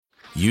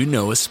You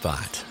know a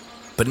spot,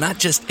 but not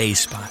just a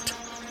spot,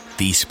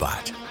 the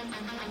spot.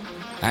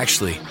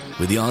 Actually,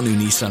 with the all-new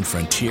Nissan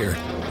Frontier,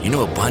 you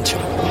know a bunch of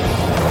them.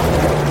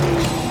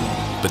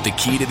 But the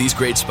key to these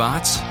great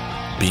spots?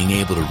 Being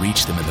able to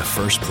reach them in the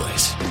first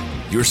place.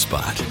 Your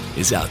spot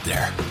is out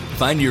there.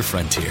 Find your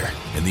Frontier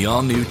in the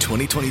all-new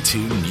 2022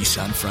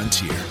 Nissan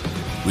Frontier.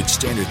 With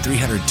standard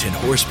 310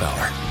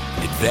 horsepower,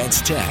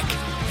 advanced tech,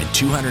 and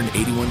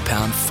 281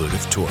 pound-foot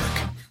of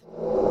torque.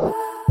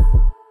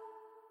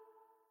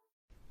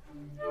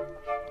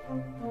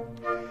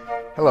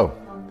 Hello,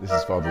 this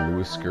is Father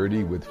Louis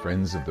Skirty with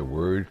Friends of the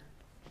Word.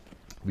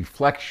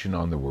 Reflection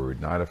on the Word,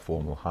 not a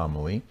formal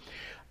homily.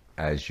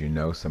 As you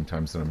know,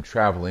 sometimes when I'm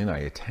traveling, I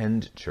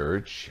attend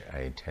church, I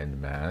attend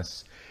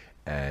Mass,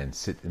 and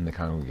sit in the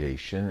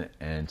congregation,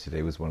 and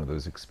today was one of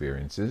those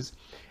experiences.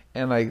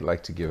 And I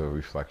like to give a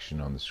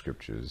reflection on the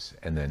Scriptures,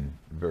 and then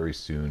very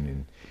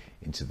soon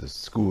into the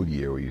school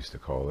year, we used to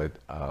call it,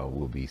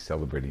 we'll be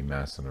celebrating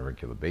Mass on a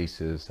regular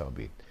basis. I'll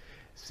be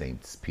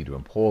Saints Peter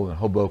and Paul in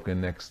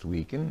Hoboken next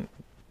week, and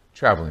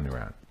traveling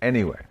around.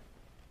 Anyway,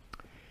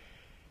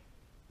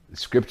 the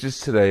Scriptures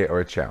today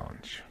are a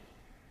challenge.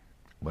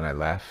 When I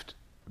left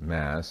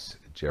Mass,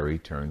 Jerry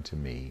turned to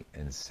me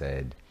and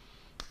said,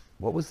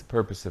 "What was the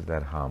purpose of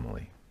that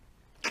homily?"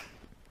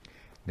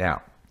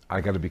 Now,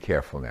 I got to be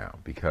careful now,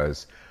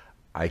 because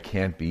I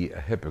can't be a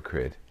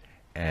hypocrite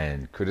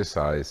and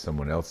criticize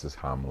someone else's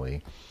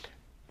homily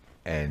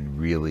and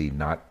really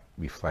not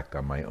reflect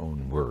on my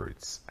own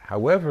words.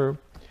 However,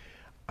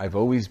 I've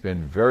always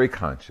been very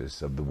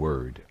conscious of the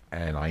Word,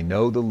 and I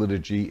know the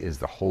liturgy is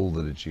the whole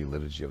liturgy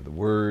of the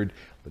Word,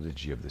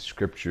 liturgy of the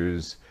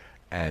Scriptures,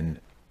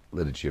 and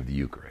liturgy of the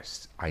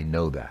Eucharist. I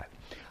know that.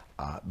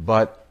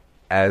 But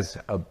as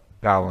a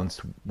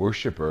balanced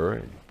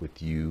worshiper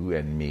with you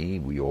and me,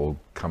 we all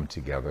come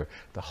together.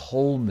 The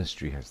whole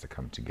mystery has to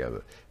come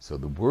together. So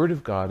the Word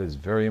of God is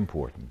very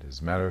important.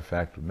 As a matter of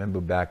fact, remember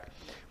back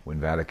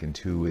when Vatican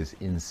II was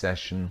in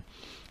session,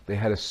 they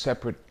had a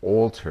separate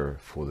altar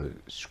for the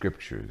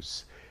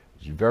Scriptures.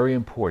 It's very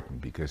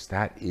important because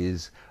that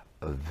is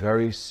a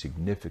very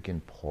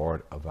significant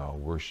part of our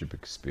worship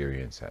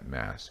experience at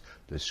Mass,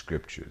 the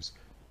Scriptures.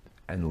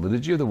 And the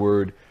liturgy of the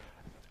Word,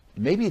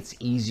 maybe it's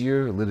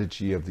easier,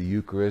 liturgy of the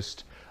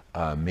Eucharist,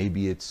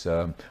 maybe it's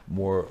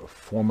more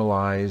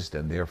formalized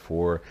and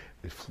therefore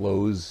it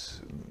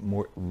flows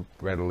more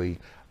readily,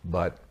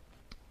 but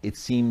it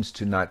seems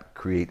to not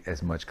create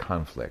as much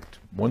conflict.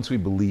 Once we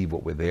believe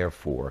what we're there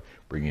for,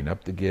 bringing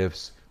up the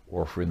gifts,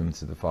 offering them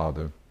to the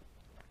Father,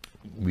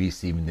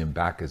 receiving them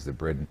back as the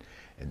bread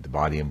and the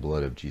body and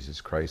blood of Jesus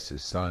Christ,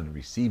 His Son,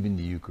 receiving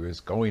the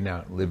Eucharist, going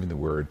out and living the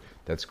Word,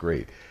 that's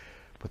great.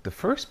 But the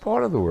first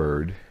part of the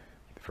Word,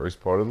 the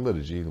first part of the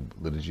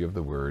liturgy of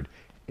the Word,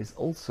 is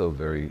also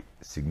very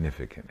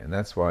significant. And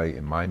that's why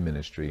in my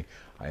ministry,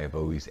 I have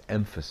always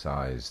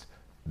emphasized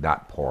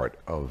that part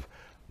of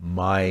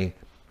my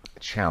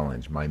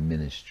challenge, my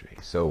ministry.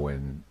 So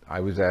when I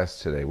was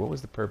asked today, what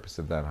was the purpose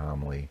of that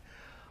homily?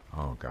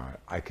 Oh God,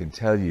 I can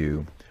tell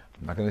you,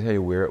 I'm not going to tell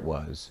you where it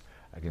was.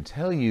 I can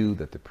tell you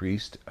that the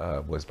priest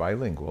was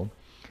bilingual,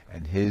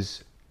 and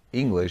his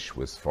English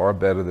was far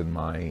better than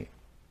my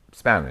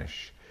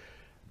Spanish,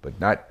 but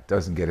that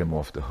doesn't get him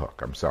off the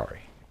hook. I'm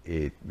sorry.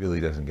 It really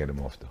doesn't get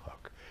him off the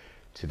hook.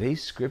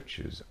 Today's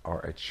Scriptures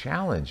are a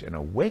challenge and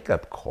a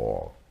wake-up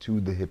call to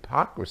the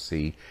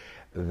hypocrisy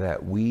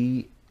that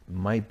we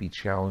might be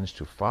challenged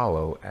to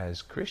follow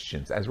as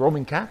Christians, as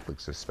Roman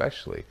Catholics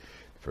especially.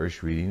 The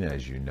first reading,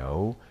 as you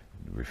know,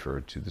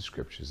 referred to the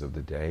Scriptures of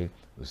the day,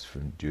 was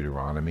from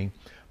Deuteronomy.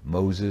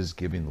 Moses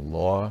giving the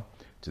law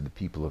to the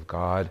people of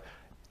God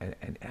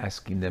and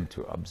asking them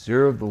to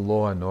observe the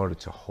law in order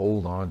to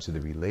hold on to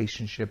the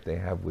relationship they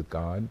have with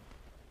God.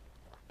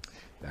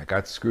 That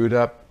got screwed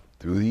up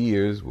through the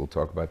years. We'll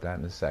talk about that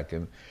in a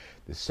second.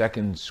 The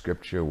second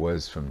Scripture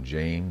was from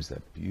James,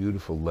 that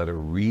beautiful letter.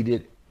 Read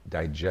it,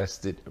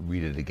 digest it,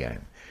 read it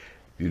again.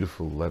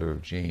 Beautiful letter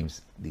of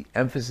James. The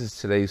emphasis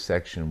today's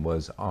section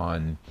was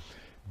on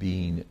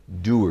being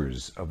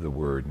doers of the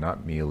Word,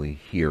 not merely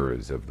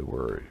hearers of the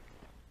Word.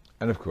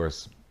 And of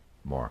course,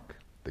 Mark,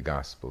 the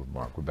Gospel of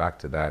Mark. We're back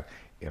to that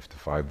after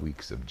 5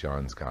 weeks of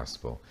John's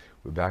Gospel.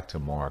 We're back to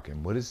Mark,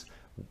 and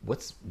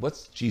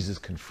what's Jesus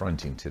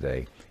confronting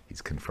today?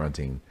 He's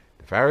confronting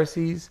the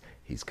Pharisees,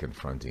 he's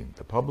confronting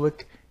the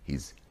public,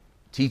 he's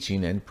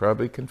teaching and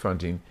probably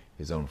confronting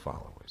his own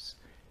followers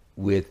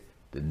with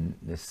the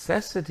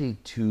necessity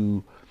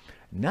to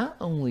not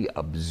only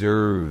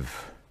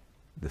observe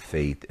the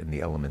faith and the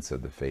elements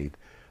of the faith,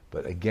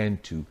 but again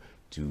to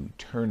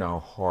turn our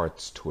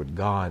hearts toward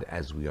God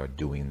as we are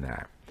doing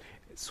that.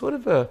 It's sort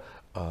of a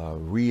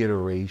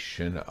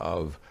reiteration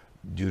of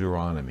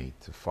Deuteronomy,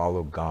 to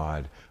follow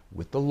God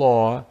with the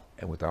law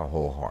and with our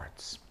whole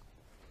hearts.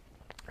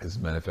 As a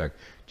matter of fact,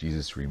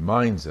 Jesus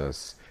reminds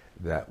us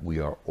that we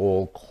are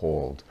all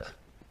called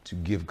to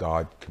give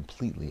God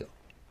completely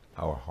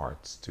our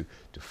hearts, to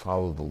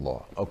follow the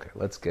law. Okay,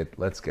 let's get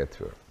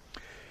through it.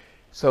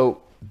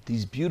 So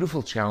these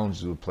beautiful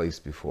challenges were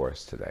placed before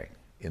us today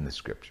in the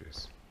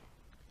Scriptures.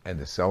 And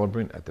the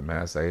celebrant at the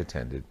Mass I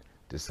attended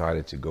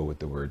decided to go with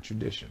the word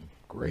tradition.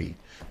 Great,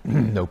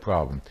 no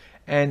problem.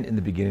 And in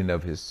the beginning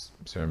of his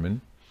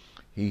sermon,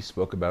 he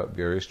spoke about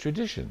various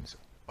traditions.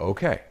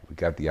 Okay, we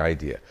got the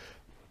idea.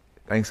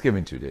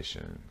 Thanksgiving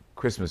tradition,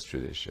 Christmas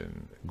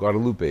tradition,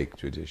 Guadalupe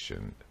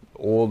tradition,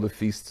 all the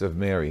feasts of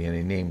Mary, and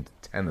he named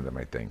 10 of them,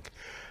 I think,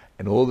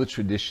 and all the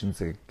traditions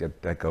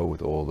that go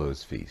with all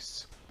those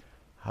feasts.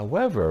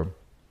 However,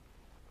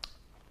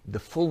 the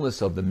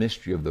fullness of the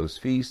mystery of those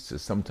feasts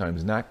is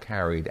sometimes not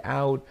carried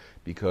out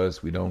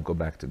because we don't go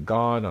back to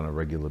God on a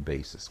regular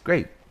basis.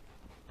 Great,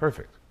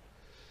 perfect.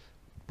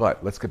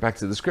 But let's get back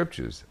to the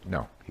scriptures.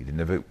 No, he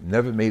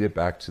never made it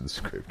back to the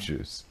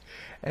scriptures.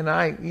 And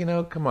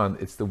come on,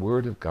 it's the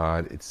word of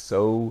God. It's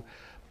so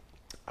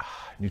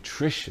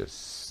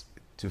nutritious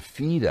to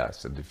feed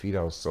us and to feed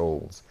our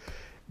souls.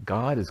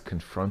 God is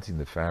confronting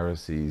the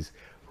Pharisees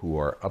who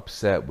are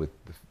upset with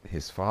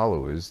his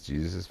followers,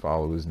 Jesus'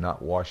 followers,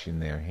 not washing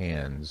their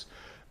hands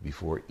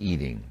before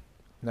eating.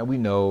 Now we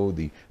know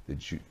the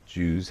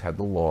Jews had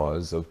the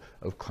laws of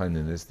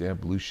cleanliness, the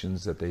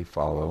ablutions that they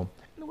follow,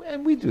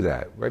 and we do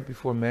that right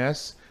before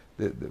Mass,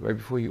 right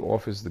before he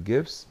offers the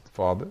gifts, the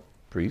Father,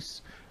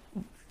 priests,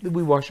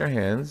 we wash our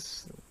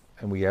hands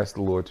and we ask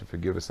the Lord to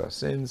forgive us our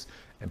sins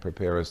and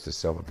prepare us to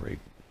celebrate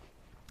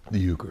the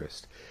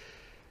Eucharist.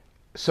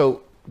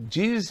 So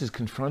Jesus is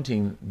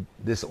confronting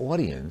this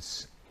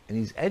audience and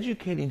he's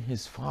educating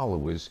his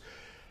followers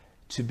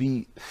to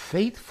be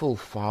faithful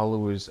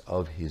followers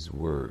of his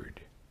word.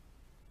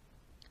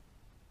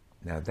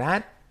 Now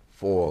that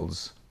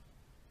falls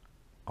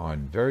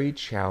on very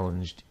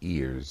challenged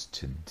ears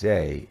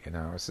today in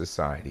our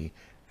society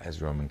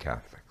as Roman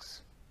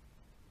Catholics.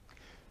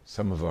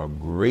 Some of our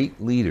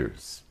great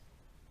leaders,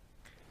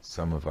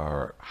 some of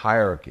our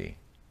hierarchy,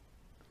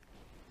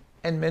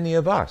 and many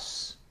of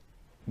us,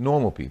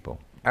 normal people,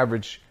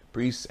 average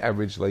priests,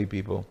 average lay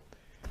people,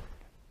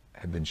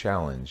 have been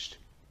challenged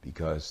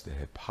because the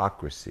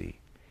hypocrisy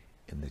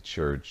in the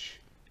church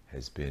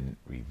has been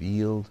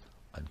revealed,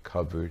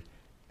 uncovered,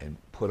 and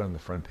put on the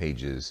front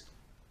pages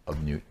of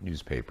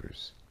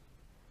newspapers.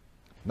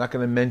 I'm not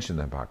going to mention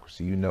the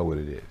hypocrisy, you know what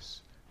it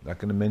is. I'm not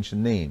going to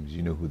mention names,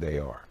 you know who they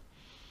are.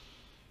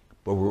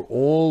 But we're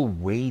all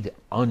weighed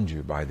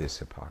under by this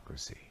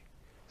hypocrisy.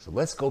 So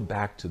let's go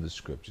back to the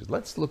scriptures.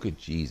 Let's look at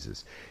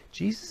Jesus.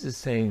 Jesus is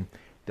saying,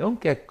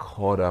 don't get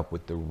caught up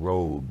with the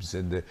robes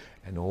and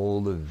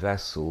all the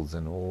vessels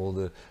and all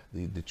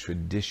the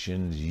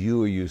traditions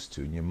you are used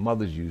to and your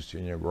mother's used to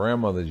and your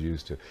grandmother's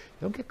used to.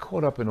 Don't get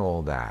caught up in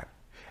all that.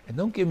 And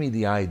don't give me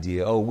the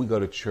idea, we go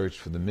to church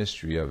for the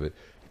mystery of it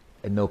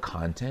and no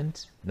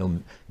content,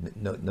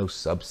 no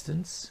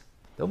substance.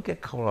 Don't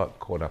get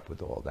caught up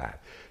with all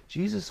that.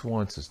 Jesus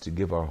wants us to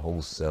give our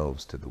whole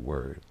selves to the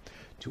Word,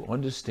 to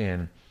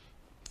understand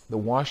the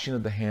washing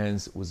of the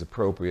hands was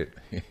appropriate.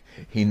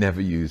 He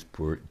never used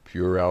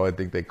Purell, I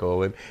think they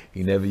call it.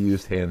 He never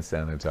used hand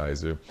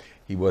sanitizer.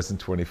 He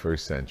wasn't 21st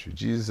century.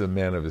 Jesus is a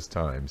man of his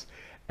times.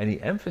 And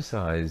he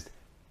emphasized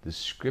the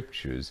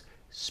scriptures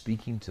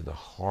speaking to the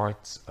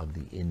hearts of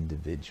the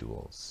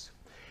individuals.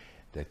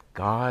 That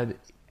God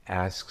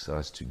asks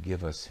us to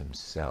give us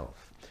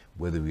himself,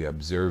 whether we are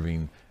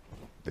observing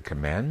the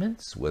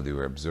commandments, whether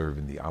we're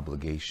observing the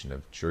obligation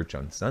of church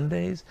on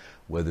Sundays,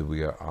 whether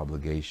we are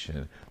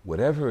obligation,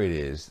 whatever it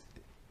is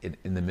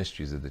in the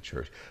mysteries of the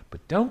church.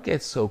 But don't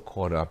get so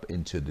caught up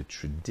into the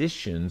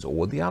traditions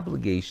or the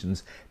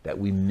obligations that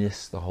we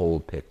miss the whole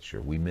picture.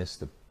 We miss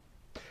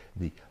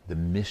the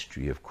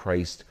mystery of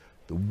Christ,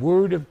 the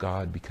Word of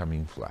God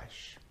becoming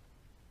flesh.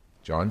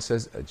 James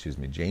says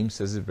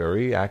it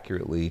very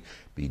accurately,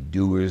 be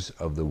doers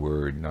of the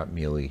word, not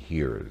merely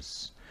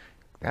hearers.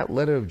 That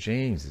letter of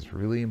James is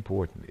really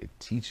important. It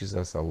teaches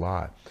us a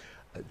lot.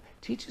 It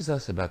teaches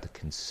us about the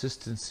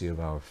consistency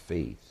of our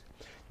faith.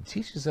 It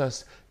teaches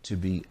us to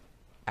be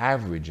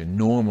average and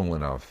normal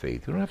in our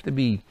faith. We don't have to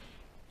be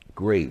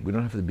great. We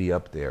don't have to be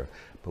up there.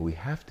 But we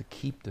have to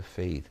keep the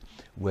faith,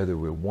 whether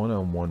we're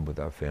one-on-one with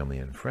our family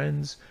and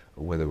friends,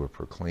 or whether we're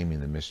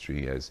proclaiming the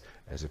mystery as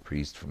a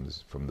priest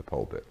from the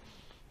pulpit.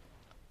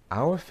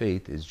 Our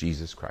faith is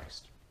Jesus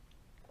Christ.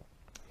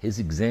 His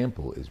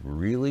example is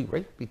really,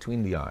 right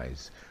between the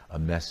eyes, a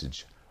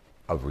message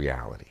of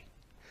reality.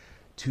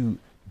 To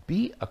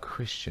be a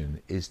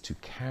Christian is to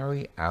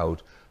carry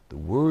out the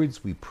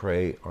words we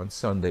pray on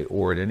Sunday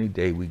or at any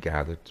day we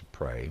gather to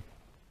pray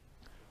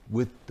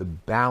with the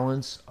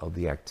balance of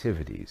the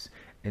activities.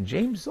 And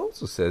James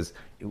also says,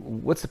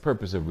 what's the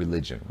purpose of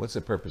religion? What's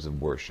the purpose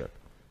of worship?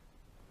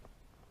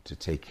 To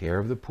take care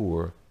of the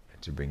poor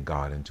and to bring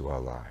God into our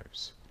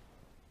lives.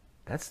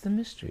 That's the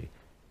mystery.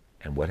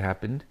 And what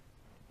happened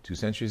 2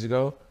 centuries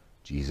ago?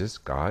 Jesus,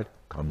 God,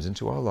 comes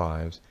into our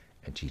lives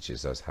and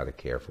teaches us how to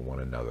care for one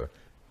another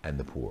and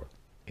the poor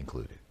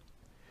included.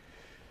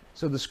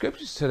 So the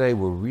scriptures today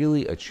were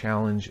really a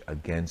challenge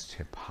against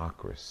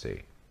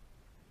hypocrisy.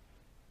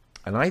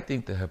 And I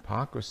think the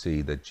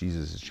hypocrisy that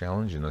Jesus is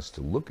challenging us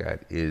to look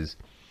at is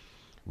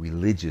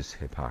religious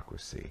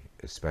hypocrisy,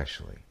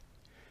 especially.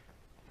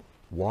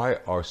 Why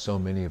are so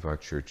many of our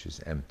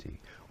churches empty?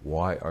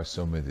 Why are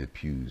so many of the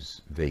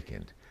pews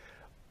vacant?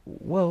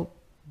 Well,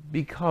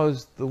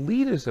 because the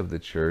leaders of the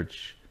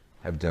church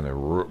have done a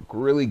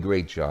really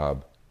great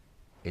job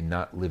in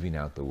not living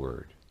out the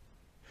word.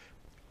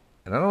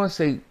 And I don't want to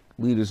say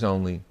leaders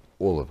only,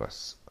 all of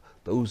us,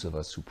 those of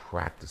us who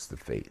practice the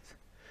faith,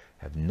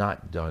 have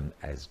not done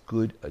as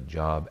good a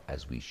job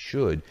as we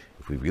should,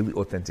 if we really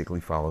authentically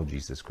follow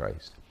Jesus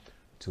Christ,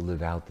 to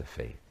live out the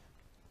faith.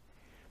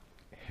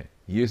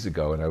 Years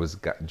ago, and I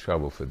got in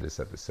trouble for this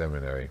at the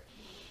seminary,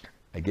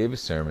 I gave a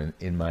sermon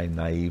in my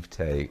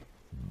naivete,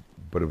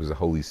 but it was the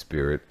Holy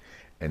Spirit.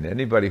 And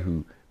anybody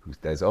who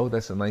says, oh,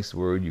 that's a nice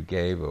word you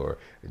gave, or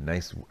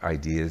nice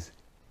ideas,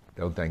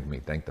 don't thank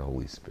me, thank the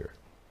Holy Spirit.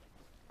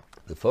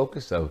 The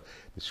focus of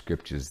the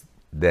scriptures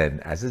then,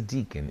 as a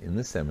deacon in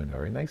the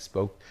seminary, and I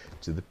spoke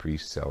to the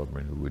priest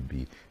celebrant who would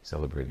be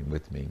celebrating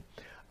with me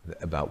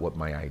about what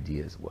my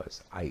ideas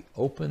was. I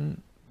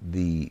opened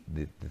the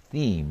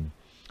theme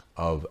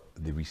of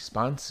the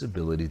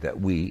responsibility that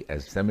we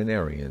as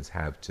seminarians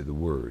have to the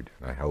word.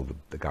 And I held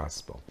the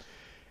gospel.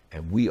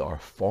 And we are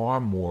far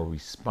more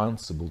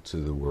responsible to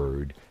the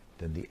word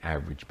than the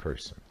average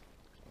person.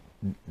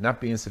 Not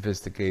being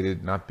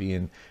sophisticated, not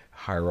being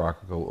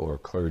hierarchical or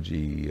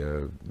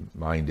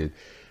clergy-minded,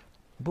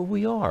 but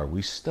we are.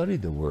 We study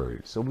the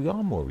word, so we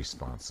are more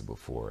responsible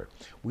for it.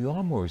 We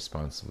are more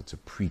responsible to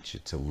preach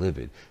it, to live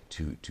it,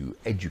 to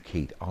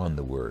educate on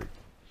the word.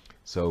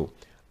 So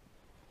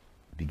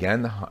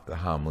began the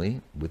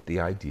homily with the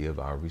idea of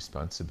our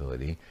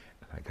responsibility.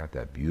 And I got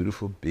that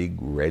beautiful big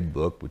red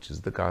book, which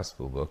is the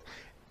gospel book,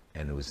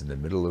 and it was in the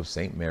middle of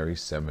St.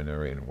 Mary's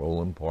Seminary in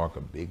Roland Park,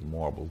 a big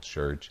marble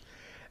church.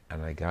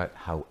 And I got,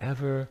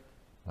 however,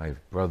 my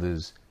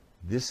brothers,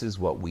 this is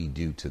what we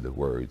do to the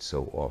word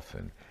so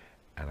often.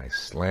 And I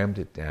slammed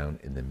it down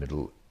in the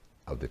middle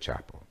of the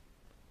chapel.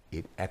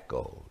 It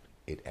echoed,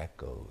 and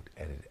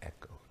it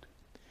echoed.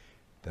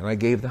 Then I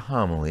gave the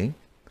homily.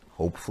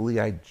 Hopefully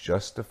I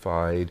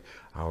justified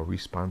our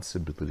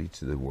responsibility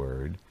to the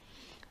word.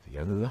 At the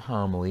end of the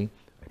homily,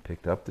 I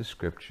picked up the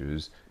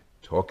scriptures,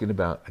 talking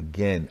about,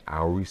 again,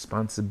 our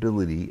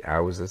responsibility,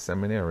 ours as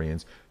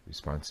seminarians,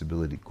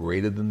 responsibility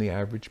greater than the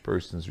average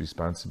person's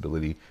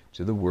responsibility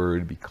to the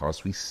word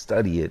because we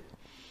study it.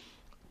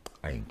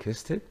 I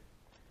unkissed it,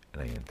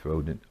 and I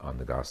enthroned it on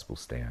the gospel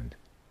stand,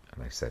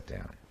 and I sat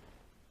down.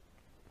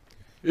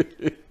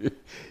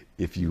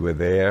 If you were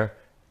there,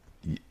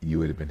 you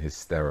would have been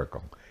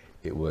hysterical.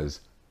 It was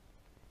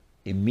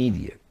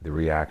immediate, the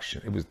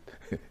reaction. It was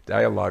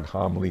dialogue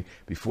homily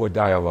before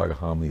dialogue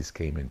homilies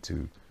came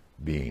into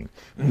being.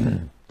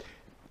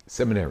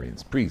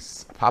 Seminarians,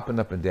 priests, popping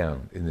up and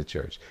down in the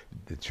church.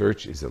 The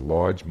church is a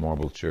large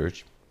marble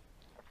church,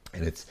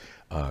 and it's,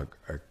 what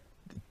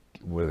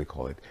do they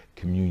call it?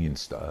 Communion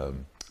style,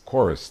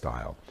 chorus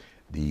style.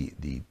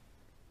 The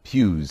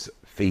pews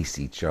face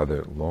each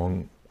other,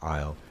 long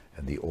aisle,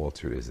 and the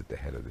altar is at the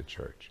head of the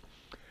church.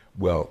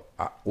 Well,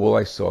 all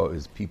I saw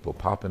is people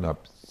popping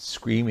up,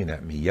 screaming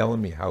at me, yelling at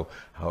me how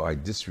I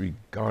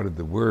disregarded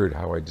the word,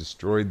 how I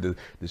destroyed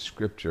the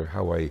scripture,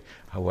 how I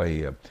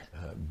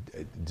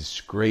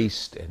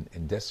disgraced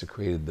and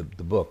desecrated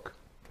the book.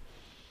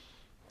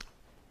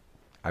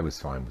 I was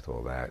fine with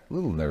all that. A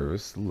little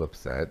nervous, a little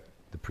upset.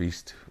 The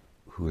priest,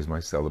 who is my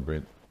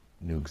celebrant,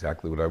 knew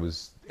exactly what I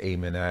was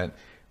aiming at.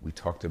 We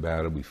talked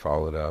about it. We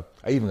followed up.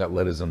 I even got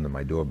letters under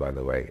my door, by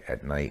the way,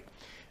 at night,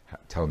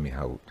 telling me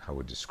how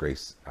a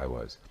disgrace I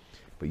was.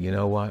 But you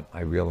know what?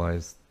 I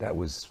realized that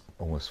was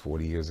almost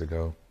 40 years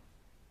ago.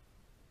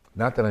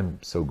 Not that I'm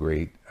so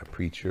great a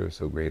preacher,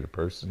 so great a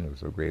person, or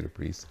so great a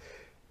priest,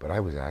 but I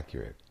was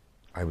accurate.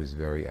 I was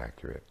very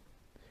accurate.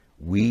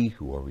 We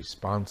who are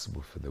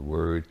responsible for the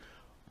word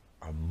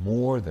are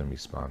more than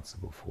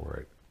responsible for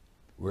it.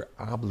 We're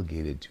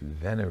obligated to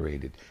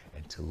venerate it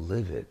and to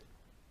live it.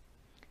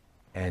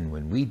 And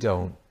when we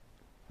don't,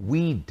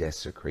 we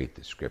desecrate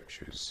the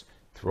scriptures,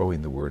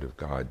 throwing the word of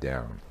God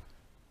down.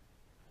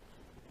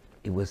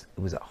 It was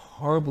a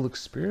horrible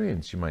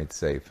experience, you might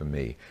say, for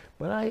me.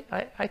 But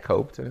I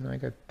coped, and I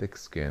got thick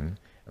skin,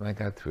 and I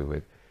got through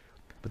it.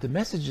 But the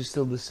message is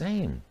still the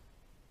same.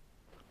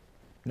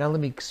 Now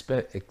let me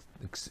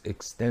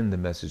extend the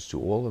message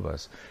to all of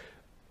us.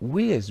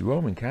 We as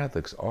Roman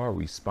Catholics are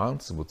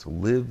responsible to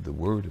live the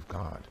Word of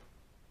God.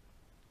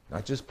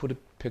 Not just put a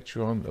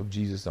picture of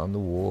Jesus on the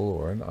wall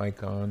or an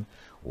icon,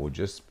 or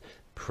just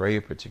pray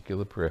a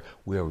particular prayer.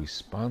 We are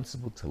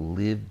responsible to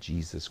live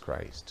Jesus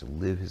Christ, to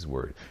live His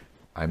Word.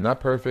 I'm not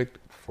perfect,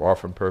 far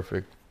from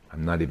perfect.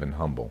 I'm not even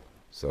humble,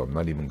 so I'm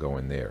not even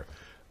going there.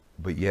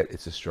 But yet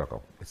it's a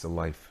struggle. It's a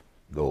life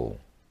goal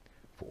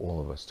for all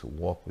of us to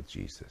walk with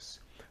Jesus,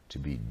 to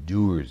be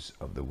doers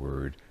of the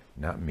Word,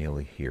 not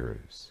merely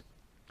hearers.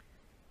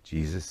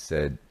 Jesus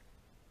said,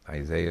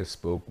 Isaiah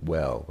spoke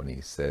well when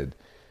he said,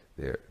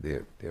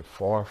 they're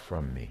far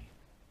from me.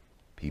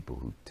 People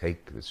who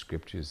take the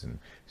scriptures and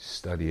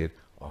study it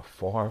are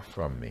far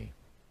from me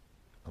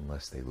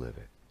unless they live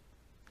it.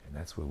 And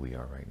that's where we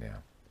are right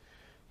now.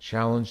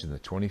 Challenged in the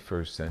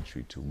 21st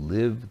century to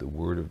live the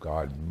Word of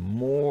God,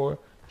 more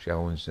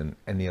challenged than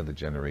any other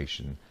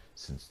generation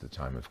since the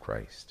time of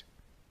Christ.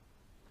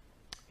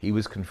 He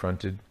was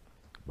confronted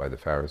by the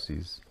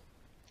Pharisees,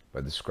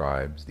 by the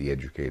scribes, the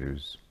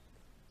educators,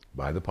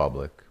 by the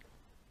public,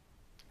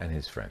 and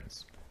his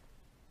friends.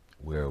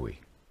 Where are we?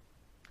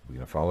 Are we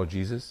going to follow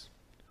Jesus,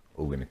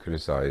 or are we going to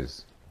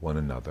criticize one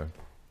another?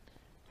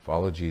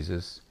 Follow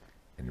Jesus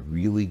and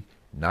really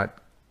not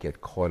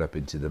get caught up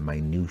into the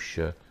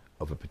minutia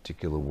of a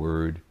particular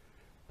word,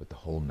 but the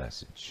whole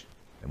message.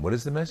 And what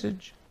is the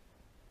message?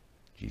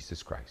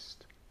 Jesus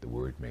Christ, the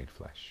Word made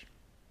flesh.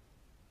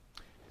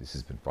 This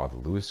has been Father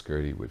Louis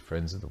Gertie with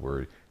Friends of the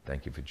Word.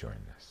 Thank you for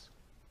joining us.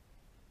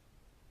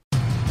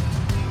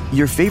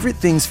 Your favorite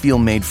things feel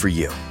made for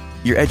you.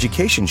 Your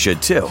education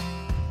should too.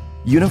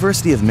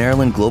 University of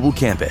Maryland Global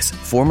Campus,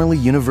 formerly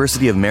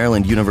University of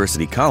Maryland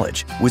University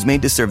College, was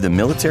made to serve the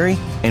military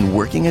and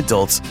working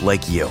adults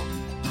like you.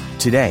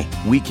 Today,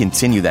 we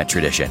continue that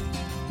tradition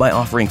by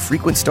offering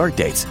frequent start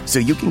dates so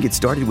you can get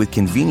started with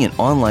convenient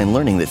online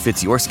learning that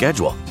fits your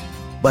schedule,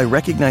 by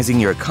recognizing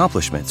your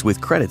accomplishments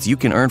with credits you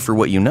can earn for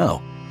what you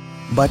know,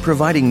 by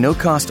providing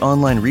no-cost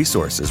online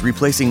resources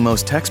replacing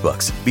most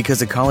textbooks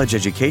because a college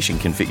education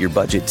can fit your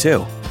budget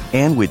too,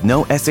 and with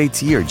no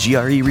SAT or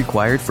GRE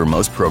required for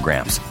most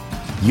programs.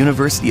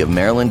 University of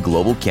Maryland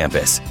Global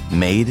Campus,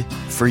 made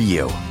for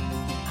you.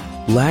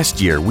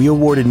 Last year, we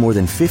awarded more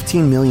than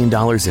 $15 million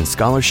in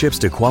scholarships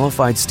to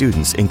qualified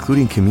students,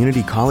 including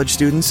community college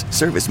students,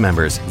 service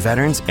members,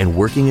 veterans, and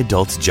working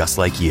adults just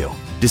like you.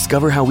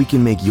 Discover how we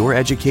can make your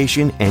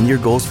education and your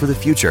goals for the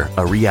future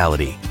a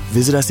reality.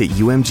 Visit us at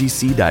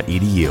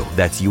umgc.edu.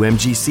 That's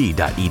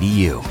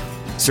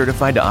umgc.edu.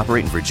 Certified to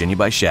operate in Virginia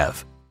by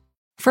Chev.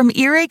 From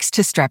earaches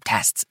to strep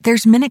tests,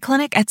 there's Minute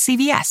Clinic at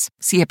CVS.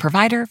 See a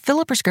provider,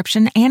 fill a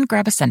prescription, and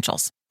grab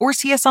essentials. Or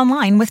see us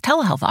online with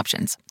telehealth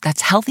options.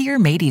 That's healthier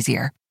made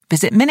easier.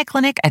 Visit Minute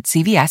Clinic at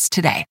CVS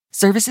today.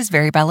 Services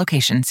vary by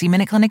location. See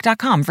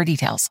MinuteClinic.com for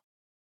details.